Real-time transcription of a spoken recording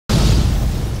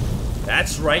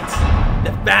That's right,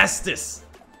 the fastest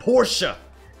Porsche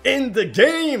in the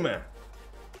game.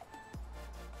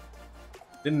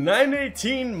 The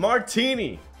 918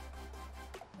 Martini.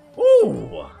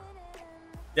 Ooh.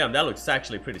 Damn, that looks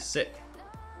actually pretty sick.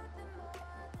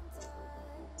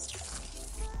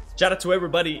 Shout out to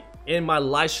everybody in my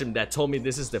live stream that told me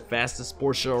this is the fastest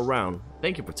Porsche around.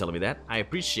 Thank you for telling me that. I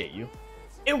appreciate you.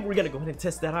 And we're gonna go ahead and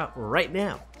test that out right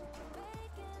now.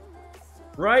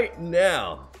 Right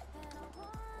now.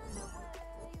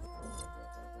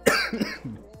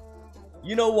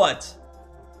 You know what?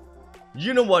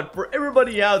 You know what? For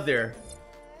everybody out there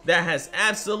that has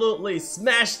absolutely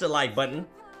smashed the like button,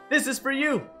 this is for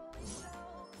you.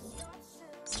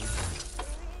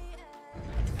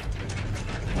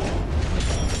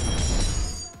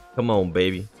 Come on,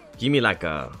 baby. Give me like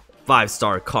a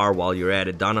 5-star car while you're at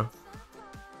it, Donna.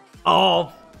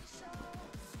 Oh.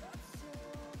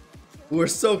 We're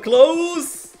so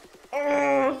close.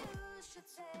 Oh.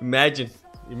 Imagine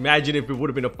if it would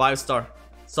have been a 5-star.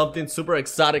 Something super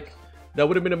exotic. That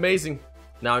would have been amazing.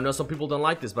 Now, I know some people don't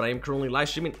like this, but I am currently live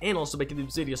streaming and also making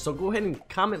these videos. So go ahead and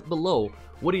comment below.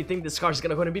 What do you think this car is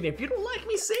going to be? And if you don't like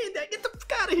me saying that, get the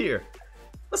fuck out of here.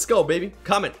 Let's go, baby.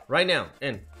 Comment right now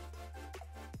and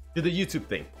do the YouTube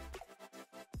thing.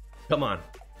 Come on.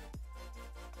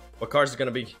 What car is it going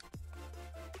to be?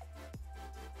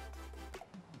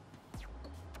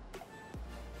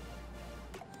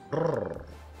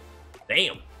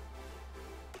 Damn.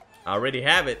 I already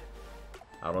have it.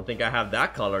 I don't think I have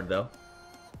that color though.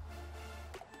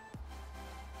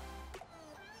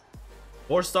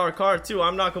 4-star car too.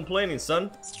 I'm not complaining,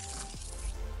 son.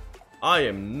 I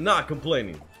am not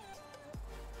complaining.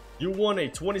 You won a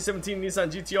 2017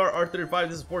 Nissan GTR R35.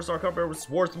 This is a 4-star car, but it's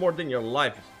worth more than your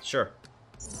life. Sure.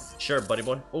 Sure, buddy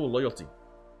boy. Oh, loyalty.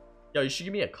 Yo, you should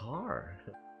give me a car.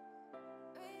 You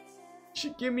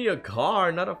should give me a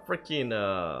car, not a freaking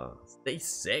stage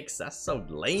 6. That's so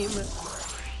lame.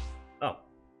 Oh.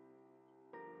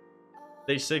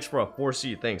 Stage 6 for a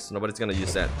 4C. Thanks. Nobody's gonna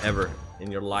use that ever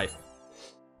in your life.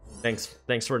 Thanks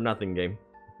for nothing, game.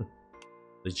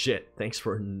 Legit. Thanks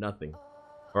for nothing.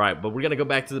 Alright, but we're gonna go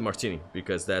back to the Martini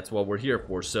because that's what we're here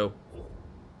for, so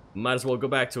might as well go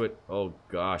back to it. Oh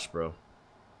gosh, bro.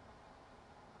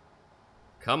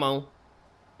 Come on.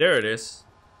 There it is.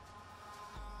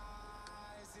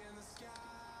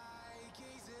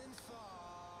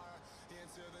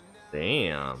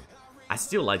 Damn. I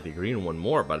still like the green one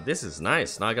more, but this is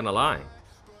nice, not gonna lie.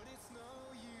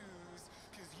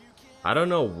 I don't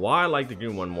know why I like the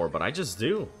green one more, but I just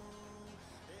do.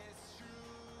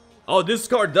 Oh, this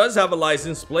car does have a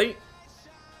license plate.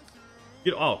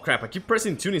 Oh crap, I keep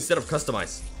pressing tune instead of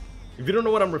customize. If you don't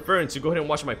know what I'm referring to, go ahead and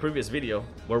watch my previous video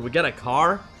where we got a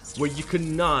car where you could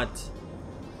not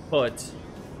put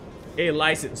a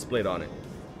license plate on it.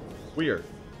 Weird.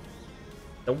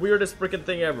 The weirdest freaking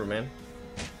thing ever, man.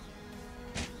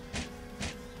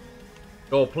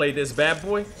 Go play this bad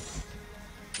boy.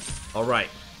 Alright,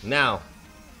 now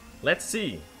let's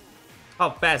see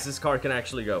how fast this car can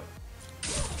actually go.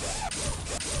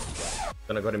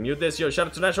 Gonna go ahead and mute this. Yo, shout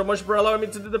out to Natural Motion for allowing me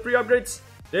to do the pre-upgrades.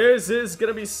 This is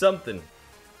gonna be something.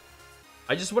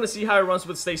 I just want to see how it runs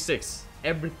with stage 6.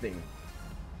 Everything.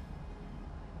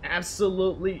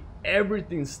 Absolutely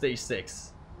everything stage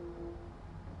 6.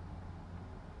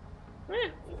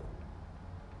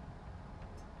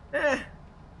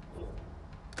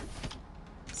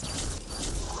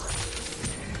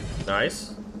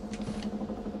 Nice.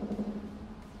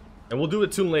 And we'll do a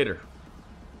tune later.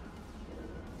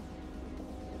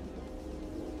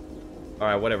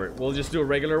 Alright, whatever. We'll just do a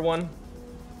regular one.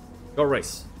 Go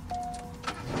race.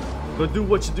 Go do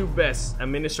what you do best.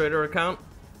 Administrator account?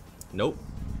 Nope.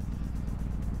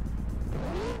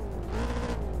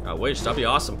 I wish. That'd be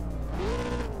awesome.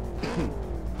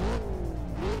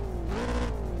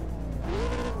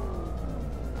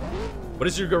 What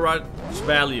is your garage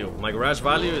value? My garage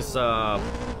value is, I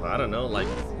don't know, like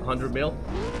 100 mil.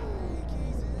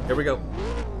 Here we go.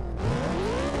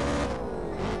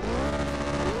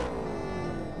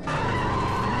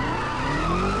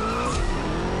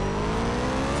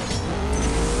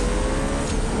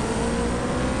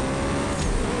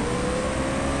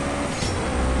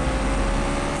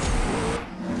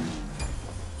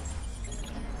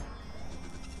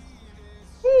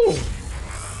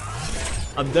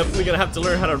 I'm definitely gonna have to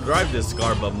learn how to drive this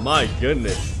car, but my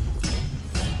goodness.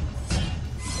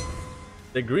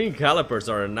 The green calipers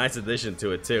are a nice addition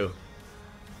to it too.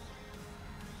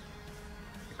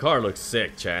 The car looks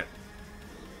sick, chat.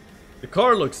 The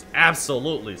car looks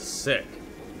absolutely sick.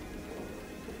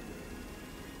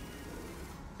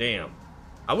 Damn.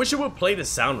 I wish it would play the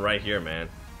sound right here, man.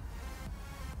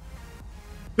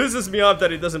 Pisses me off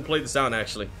that it doesn't play the sound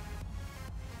actually.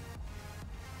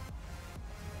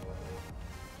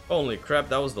 Holy crap,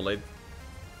 that was delayed.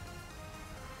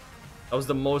 That was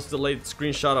the most delayed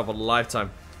screenshot of a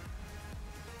lifetime.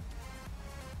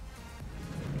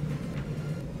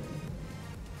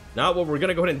 Now what we're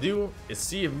gonna go ahead and do is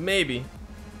see if maybe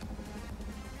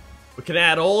we can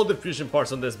add all the fusion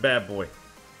parts on this bad boy.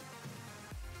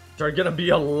 There are gonna be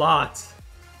a lot.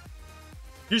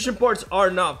 Fusion parts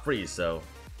are not free, so.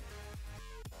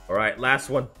 Alright, last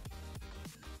one.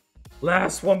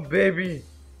 Last one, baby.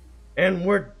 And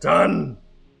we're done.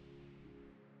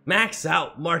 Max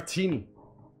out Martini.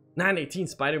 918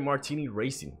 Spider Martini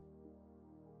Racing.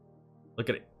 Look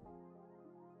at it.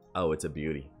 Oh, it's a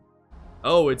beauty.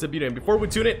 Oh, it's a beauty. And before we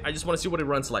tune it, I just want to see what it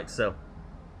runs like. So,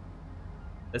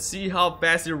 let's see how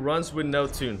fast it runs with no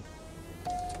tune.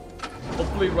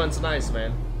 Hopefully it runs nice,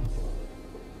 man.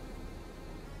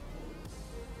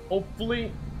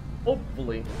 Hopefully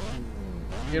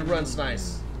it runs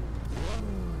nice.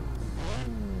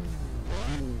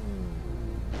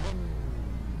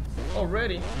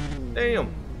 Already?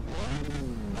 Damn.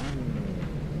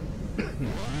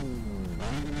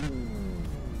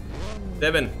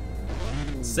 Seven.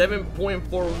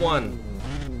 7.41.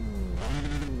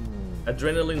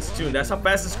 Adrenaline's tune. That's how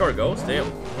fast this car goes.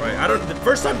 Damn. Alright, I don't. The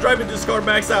first time driving this car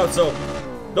max out, so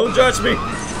don't judge me.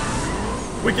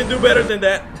 We can do better than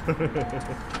that.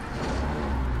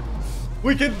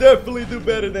 We can definitely do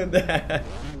better than that.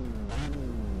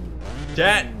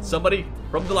 Chat, somebody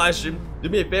from the live stream, do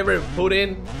me a favor and put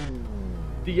in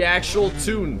the actual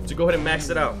tune to go ahead and max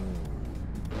it out.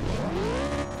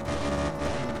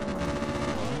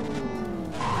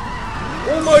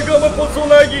 Oh my god, my phone's so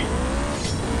laggy.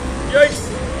 Yikes.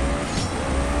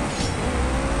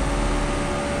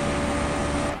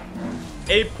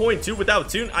 8.2 without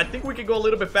tune. I think we could go a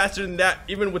little bit faster than that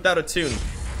even without a tune.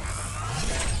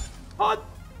 Hot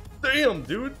damn,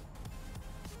 dude.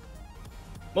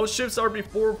 Most shifts are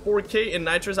before 4K and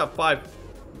nitrous at 5.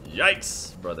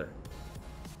 Yikes, brother.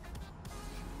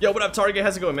 Yo, what up, Target?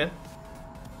 How's it going, man?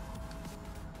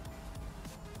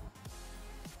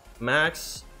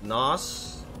 Max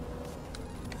NOS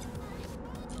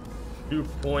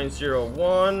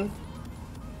 2.01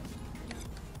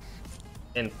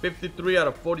 and 53 out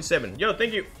of 47. Yo,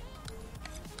 thank you.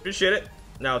 Appreciate it.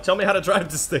 Now tell me how to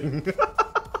drive this thing.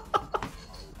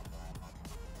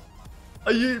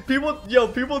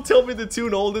 People tell me the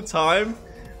tune all the time,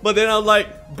 but then I'm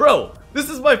like, bro, this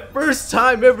is my first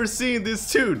time ever seeing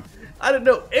this tune. I don't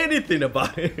know anything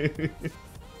about it.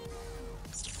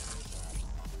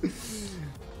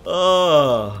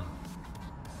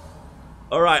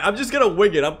 Alright, I'm just gonna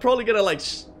wing it. I'm probably gonna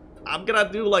I'm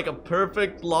gonna do like a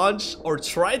perfect launch, or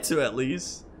try to at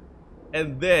least,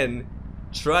 and then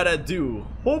try to do,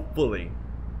 hopefully,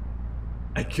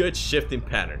 a good shifting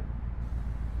pattern.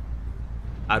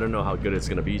 I don't know how good it's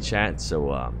gonna be, chat,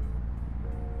 so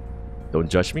don't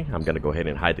judge me. I'm gonna go ahead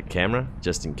and hide the camera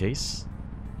just in case.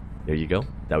 There you go.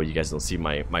 That way you guys don't see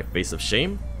my face of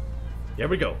shame. Here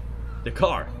we go. The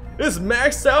car is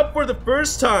maxed out for the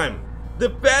first time. The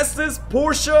fastest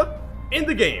Porsche in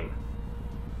the game.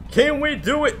 Can we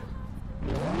do it?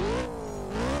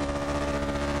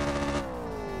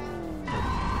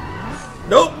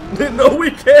 Nope. No,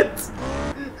 we can't.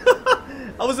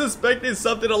 I was expecting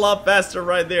something a lot faster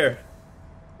right there.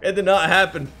 It did not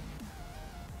happen.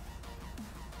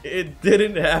 It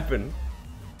didn't happen.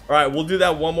 Alright, we'll do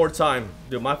that one more time.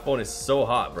 Dude, my phone is so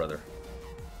hot, brother.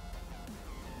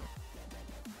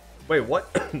 Wait, what?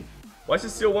 Why does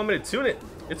it still want me to tune it?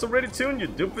 It's already tuned, you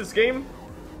doofus game.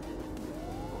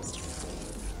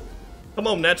 Come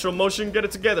on, natural motion, get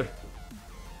it together.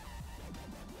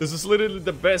 This is literally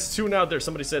the best tune out there,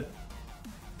 somebody said.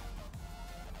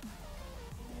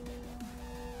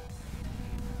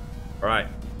 Alright.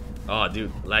 Oh,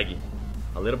 dude, laggy.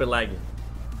 A little bit laggy.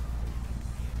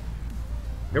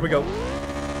 Here we go.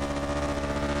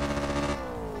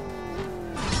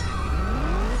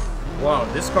 Wow,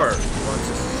 this car runs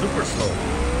super slow.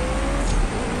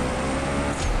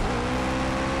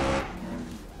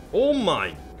 Oh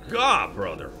my god,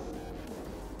 brother.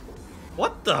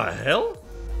 What the hell?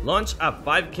 Launch at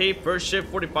 5K, first shift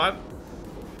 45.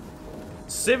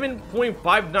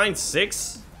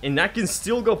 7.596? And that can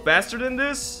still go faster than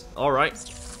this? Alright.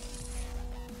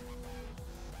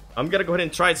 I'm gonna go ahead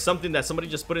and try something that somebody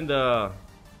just put in the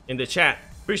chat.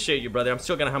 Appreciate you, brother. I'm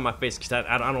still gonna have my face because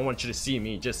I don't want you to see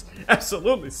me just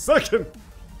absolutely sucking.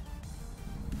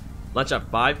 Launch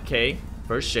at 5K,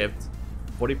 first shift,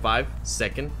 45,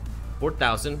 second,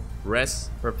 4,000,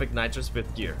 rest, perfect nitrous,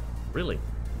 5th gear. Really?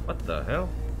 What the hell?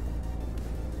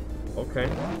 Okay.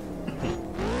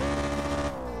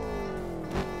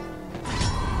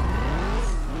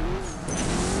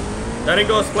 That didn't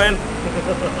go as planned.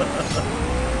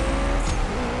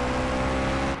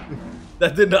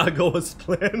 That did not go as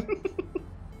planned.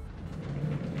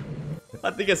 I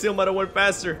think I still might have went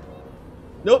faster.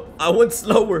 Nope, I went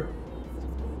slower.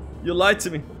 You lied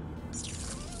to me.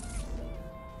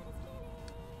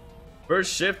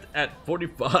 First shift at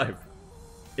 45.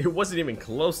 It wasn't even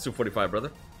close to 45,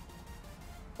 brother.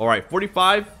 Alright,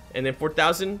 45 and then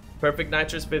 4,000. Perfect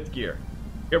nitrous, 5th gear.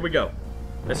 Here we go.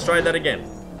 Let's try that again.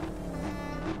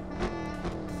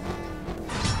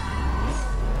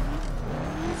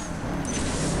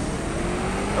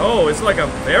 Oh, it's like a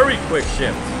very quick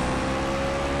shift.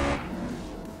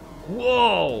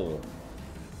 Whoa!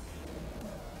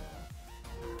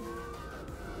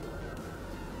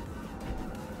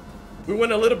 We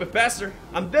went a little bit faster.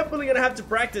 I'm definitely gonna have to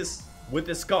practice with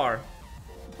this car,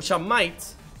 which I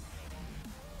might.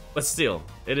 But still,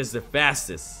 it is the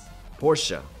fastest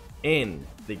Porsche in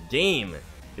the game.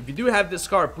 If you do have this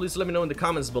car, please let me know in the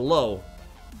comments below.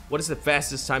 What is the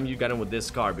fastest time you got in with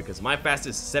this car? Because my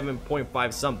fastest is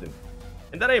 7.5 something.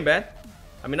 And that ain't bad.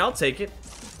 I mean, I'll take it.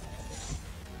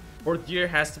 4th gear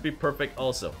has to be perfect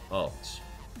also. Oh.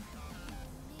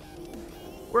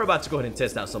 We're about to go ahead and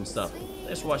test out some stuff.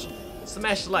 Thanks for watching.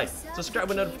 Smash the like, subscribe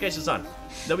with notifications on.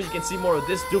 That way you can see more of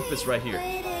this doofus right here.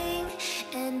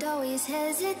 And always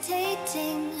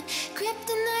hesitating.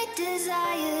 Kryptonite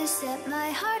desires set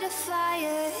my heart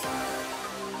afire.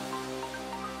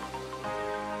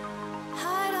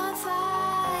 Heart on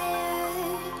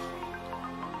fire.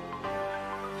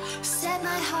 Set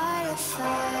my heart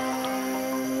afire.